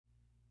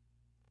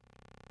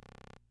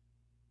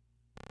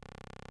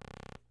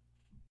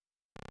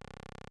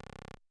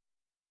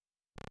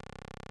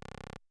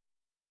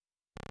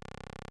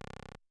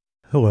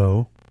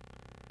Hello,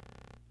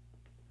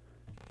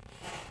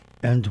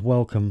 and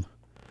welcome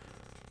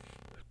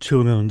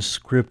to an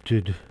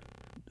unscripted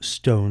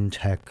Stone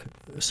Tech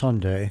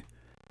Sunday.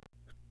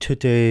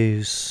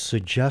 Today's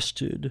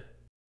suggested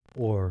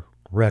or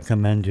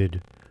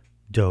recommended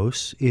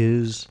dose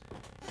is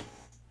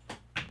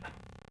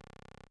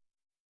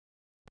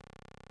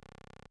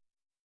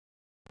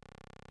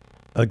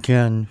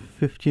again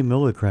 50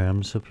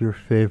 milligrams of your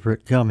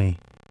favorite gummy.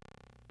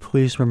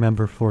 Please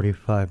remember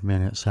 45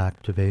 minutes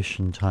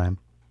activation time.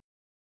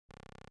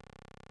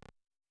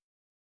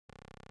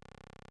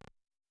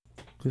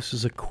 This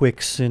is a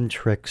quick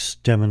Syntrix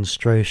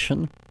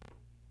demonstration.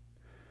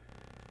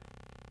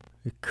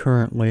 We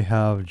currently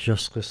have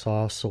just this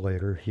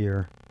oscillator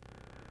here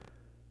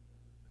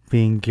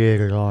being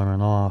gated on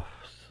and off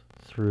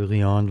through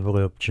the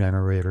envelope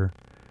generator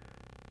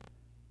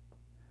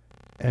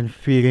and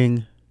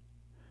feeding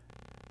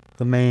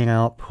the main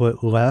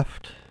output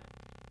left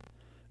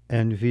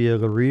and via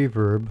the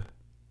reverb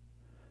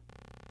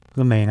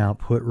the main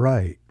output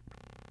right.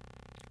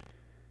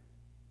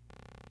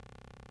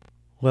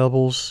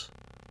 Levels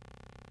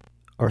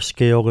are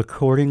scaled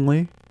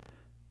accordingly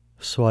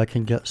so I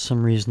can get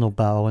some reasonable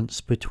balance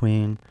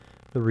between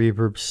the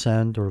reverb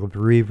send or the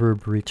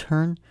reverb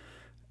return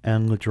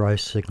and the dry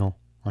signal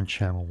on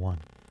channel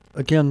 1.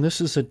 Again,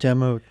 this is a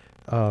demo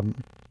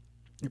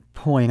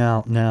point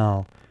out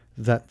now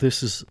that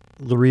this is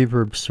the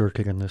reverb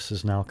circuit and this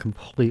is now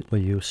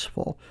completely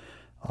useful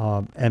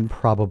and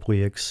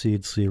probably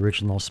exceeds the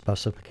original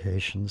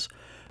specifications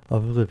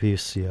of the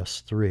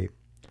VCS3.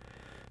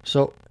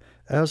 So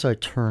as I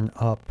turn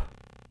up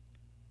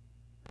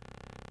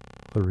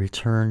the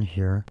return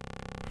here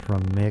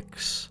from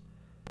mix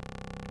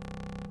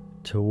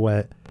to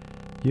wet,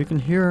 you can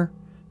hear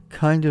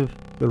kind of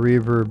the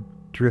reverb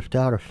drift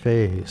out of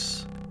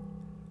phase.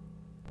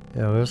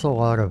 There's a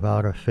lot of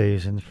out of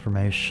phase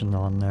information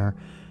on there,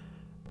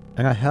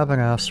 and I haven't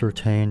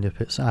ascertained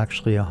if it's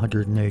actually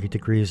 180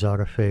 degrees out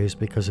of phase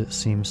because it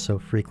seems so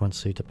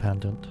frequency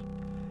dependent.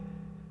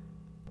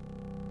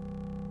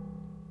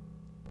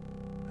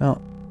 Now,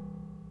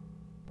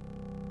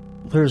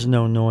 there's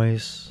no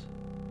noise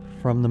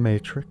from the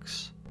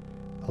matrix.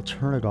 I'll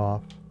turn it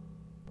off.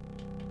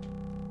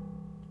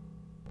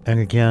 And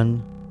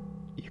again,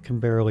 you can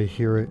barely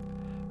hear it.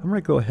 I'm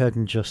going to go ahead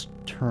and just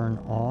turn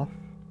off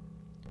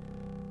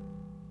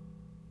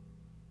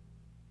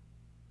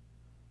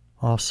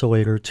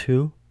oscillator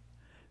 2.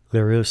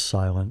 There is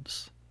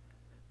silence.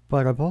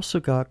 But I've also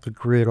got the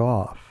grid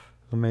off.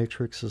 The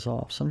matrix is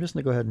off. So I'm just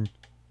going to go ahead and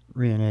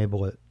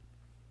re-enable it.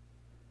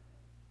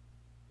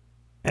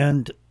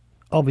 And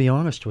I'll be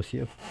honest with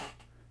you.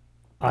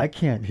 I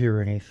can't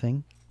hear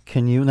anything.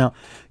 Can you? Now,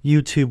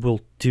 YouTube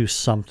will do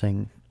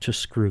something to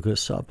screw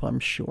this up, I'm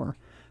sure.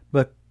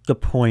 But the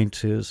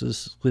point is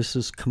this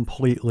is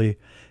completely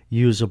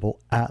usable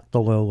at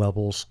the low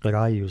levels that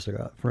I use it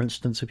at. For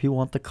instance, if you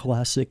want the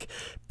classic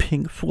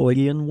Pink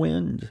Floydian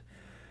wind,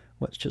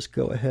 let's just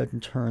go ahead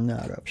and turn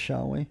that up,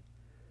 shall we?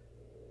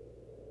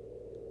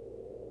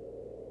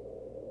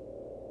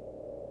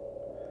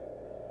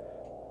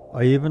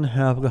 I even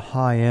have the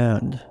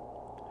high-end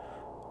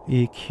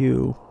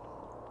EQ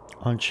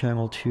on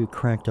channel 2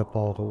 cranked up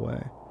all the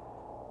way.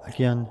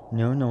 Again,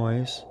 no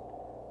noise.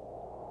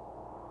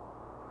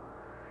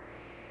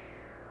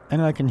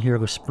 And I can hear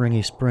the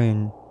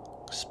springing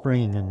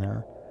in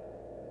there.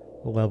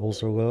 The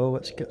levels are low.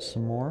 Let's get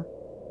some more.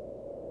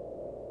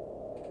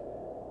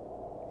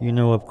 You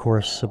know, of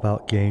course,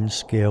 about gain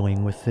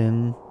scaling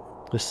within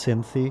the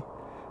Synthy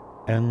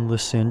and the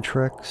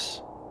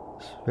Syntrix.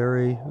 It's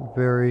very,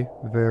 very,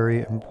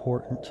 very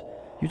important.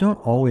 You don't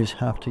always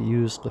have to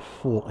use the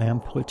full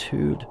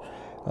amplitude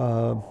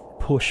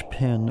push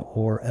pin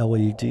or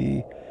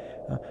LED.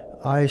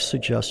 I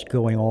suggest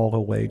going all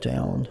the way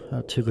down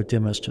to the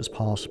dimmest as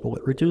possible.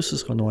 It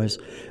reduces the noise,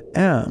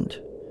 and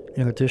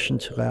in addition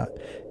to that,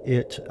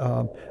 it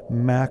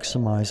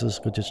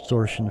maximizes the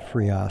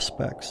distortion-free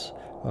aspects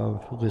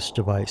of this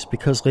device,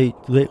 because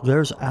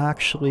there's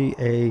actually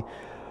a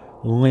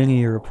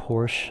linear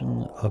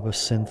portion of a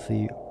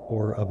Synthy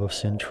or of a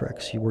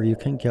Syntrix where you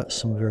can get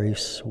some very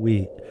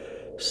sweet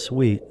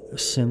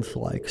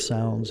synth-like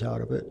sounds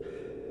out of it.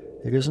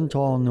 It isn't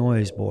all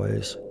noise,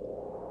 boys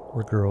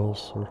or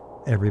girls or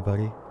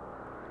everybody.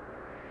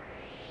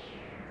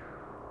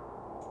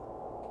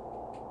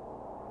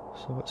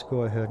 So let's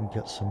go ahead and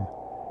get some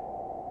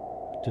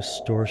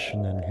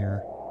distortion in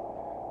here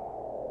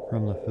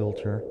from the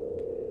filter.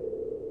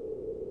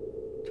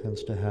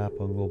 Tends to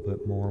happen a little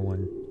bit more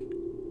when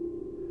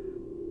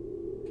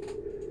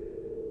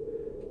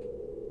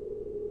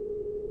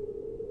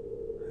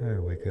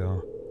there we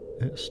go.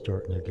 It's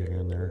starting to get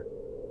in there.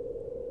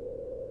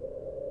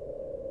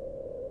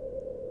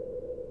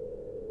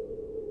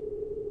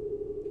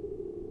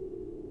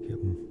 Get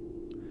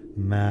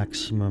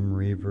maximum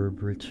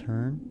reverb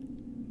return.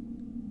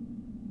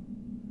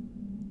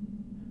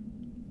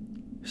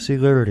 See,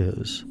 there it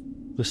is.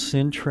 The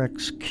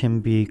Syntrix can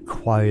be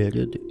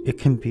quieted. It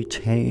can be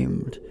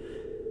tamed.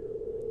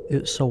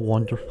 It's a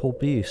wonderful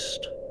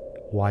beast.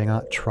 why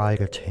not try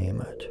to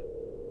tame it?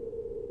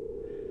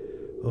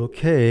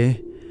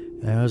 Okay,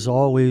 as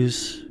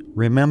always,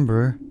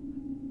 remember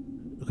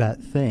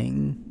that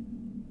thing